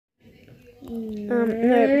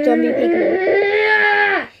No, zombie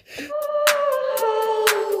pigmen.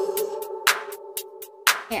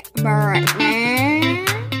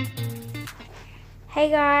 Hey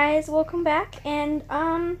guys, welcome back, and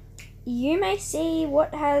you may see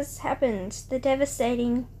what has happened, the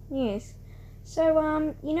devastating news. So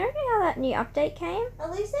you know how that new update came?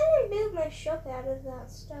 At least I didn't build my shop out of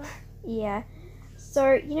that stuff. Yeah.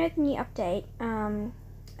 So you know the new update,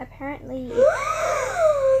 apparently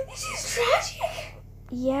This is tragic.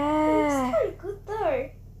 yeah. It's kind of good though.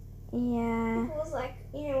 Yeah. It was like,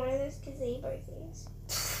 you know, one of those gazebo things.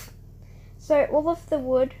 So all of the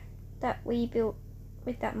wood that we built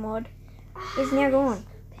with that mod is now gone.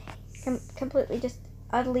 Completely just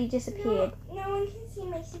utterly disappeared. No one can see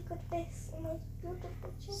my secret face in my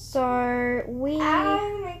beautiful chest. So we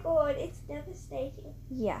Oh my god, it's devastating.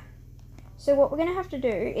 yeah. So what we're gonna have to do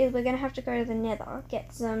is we're gonna have to go to the nether,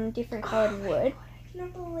 get some different colored wood, God, I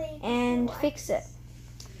cannot believe and fix it.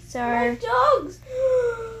 So my dogs.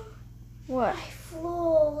 what? My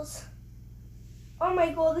floors. Oh my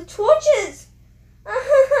god, the torches.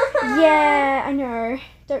 Yeah, I know.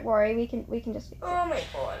 Don't worry, we can just fix it. Oh my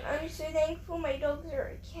god, I'm so thankful my dogs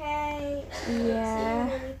are okay. I Yeah.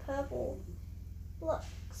 don't see any purple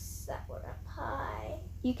blocks that were up high.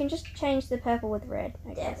 You can just change the purple with red,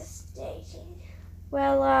 I guess. Devastating.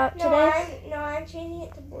 Well, I'm changing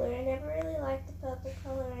it to blue. I never really liked the purple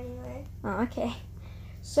color anyway. Oh, okay.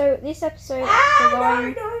 So this episode No,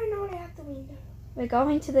 out the window. we're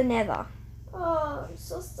going to the nether. Oh, I'm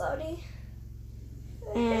so sorry.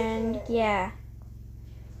 And yeah.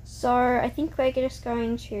 So I think we're just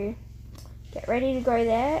going to get ready to go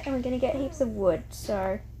there, and we're going to get heaps of wood.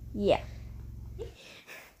 So yeah.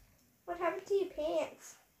 What happened to your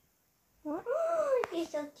pants? What? You're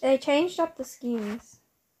so cute. They changed up the skins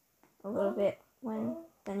a little bit when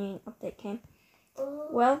the new update came.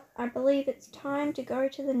 Well, I believe it's time to go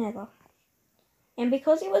to the nether. And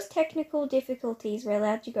because it was technical difficulties, we're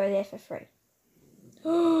allowed to go there for free.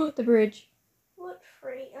 Oh, the bridge. What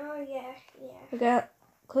free? Oh yeah. We got,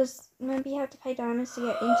 because remember you have to pay diamonds to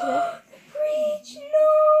get into there? The bridge,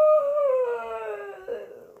 no.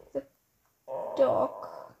 The dock.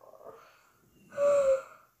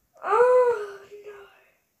 Oh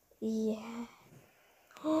no. Yeah.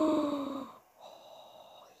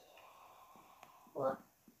 What?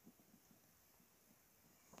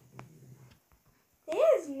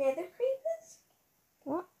 There's nether creepers?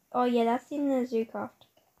 What? Oh yeah, that's in the Dreamcraft.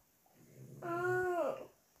 Oh.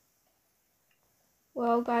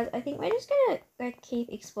 Well guys, I think we're just gonna keep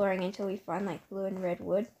exploring until we find like blue and red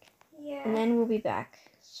wood. Yeah. And then we'll be back.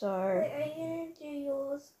 So Wait, are you gonna do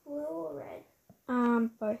yours blue or red?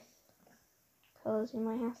 both colours in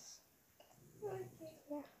my house. Okay.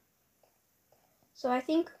 Yeah. So I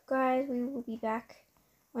think guys we will be back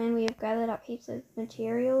when we have gathered up heaps of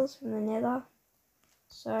materials from the nether.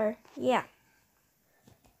 So yeah.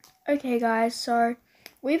 Okay guys, so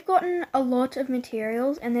we've gotten a lot of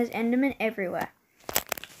materials and there's endermen everywhere.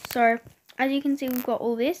 So as you can see, we've got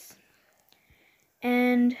all this,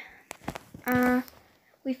 and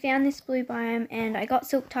we found this blue biome, and I got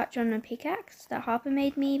silk touch on a pickaxe that Harper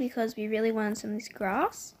made me because we really wanted some of this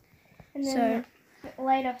grass. And then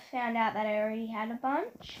later found out that I already had a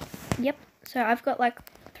bunch. Yep, so I've got like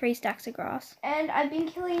 3 stacks of grass. And I've been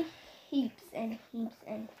killing heaps and heaps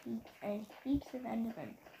and heaps and heaps of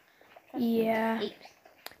endermen. Yeah. Heaps.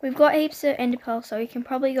 We've got heaps of ender pearls, so we can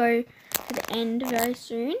probably go to the end very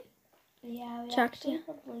soon. Yeah, we Chucked actually it.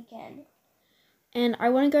 probably can. And I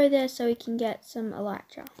want to go there so we can get some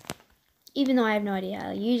elytra. Even though I have no idea how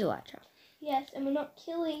to use elytra. Yes, and we're not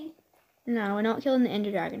killing No, we're not killing the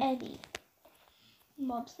ender dragon. any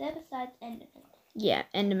mobs there besides endermen. Yeah,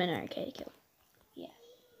 endermen are okay to kill. Yeah.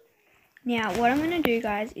 Now, what I'm going to do,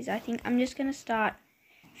 guys, is I think I'm just going to start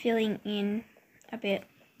filling in a bit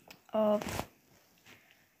of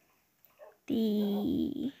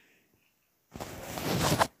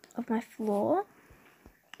my floor.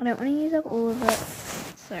 I don't want to use up all of it,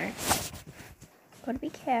 so gotta be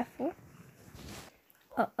careful.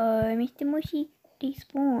 Uh-oh, Mr. Mushy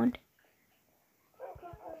despawned.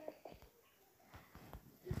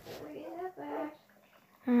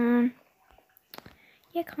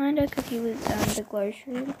 Yeah, kinda, because he was the glow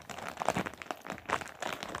shroom.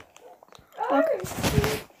 Oh, he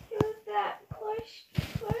was that close.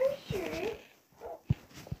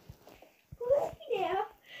 Look now.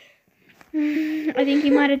 I think he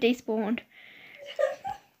might have despawned.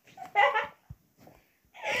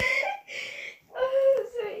 Oh,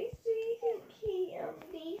 so you think he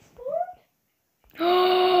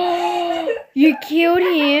despawned? You killed him.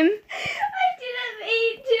 I didn't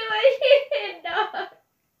mean to. I did not.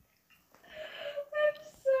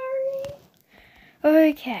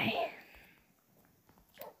 Okay.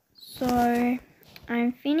 So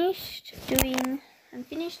I'm finished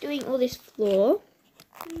doing all this floor.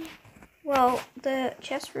 Well, the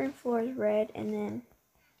chest room floor is red, and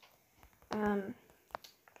then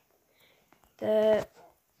the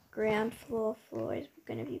ground floor is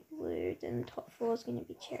going to be blue, then the top floor is going to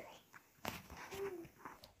be cherry.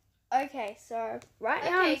 Okay, so right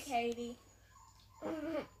now. Okay, Katie.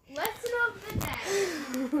 Lesson of the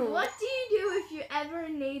day. What do you do if you're ever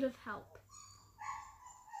in need of help?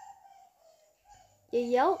 You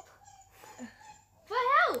yelp. For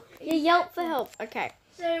help. You yelp for help. Okay.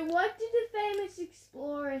 So what did the famous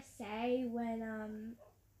explorer say when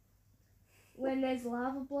there's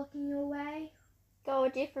lava blocking your way? Go a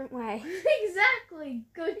different way. Exactly.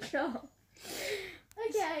 Good job.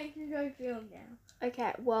 Okay, you can go film now.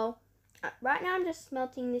 Okay, well, right now I'm just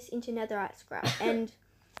smelting this into netherite scrap, and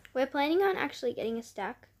we're planning on actually getting a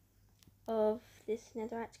stack of this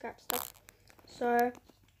netherite scrap stuff. So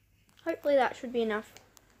hopefully that should be enough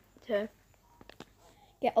to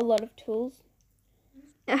get a lot of tools.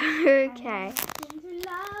 Okay.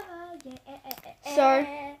 So,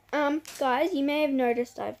 guys, you may have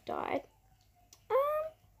noticed I've died.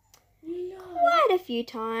 Quite a few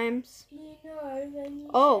times.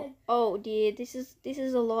 Oh dear, this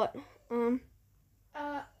is a lot. There's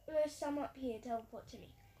some up here. Teleport to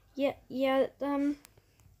me. Yeah, it's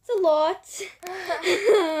a lot.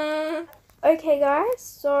 Okay, guys,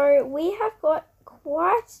 so we have got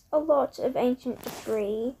quite a lot of ancient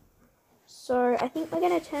debris. So I think we're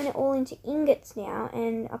going to turn it all into ingots now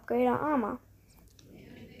and upgrade our armor.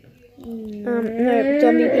 No,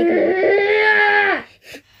 zombie pigment.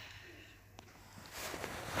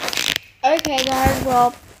 Okay, guys,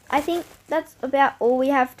 well, I think that's about all we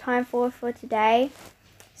have time for today.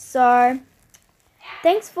 So,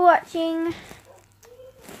 thanks for watching,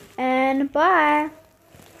 and bye.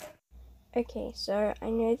 Okay, so I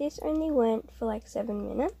know this only went for like 7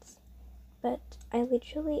 minutes, but I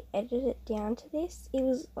literally edited it down to this. It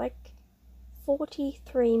was like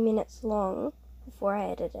 43 minutes long before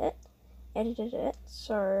I edited it.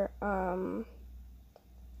 So,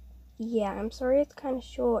 yeah, I'm sorry it's kind of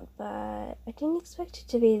short, but I didn't expect it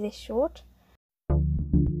to be this short.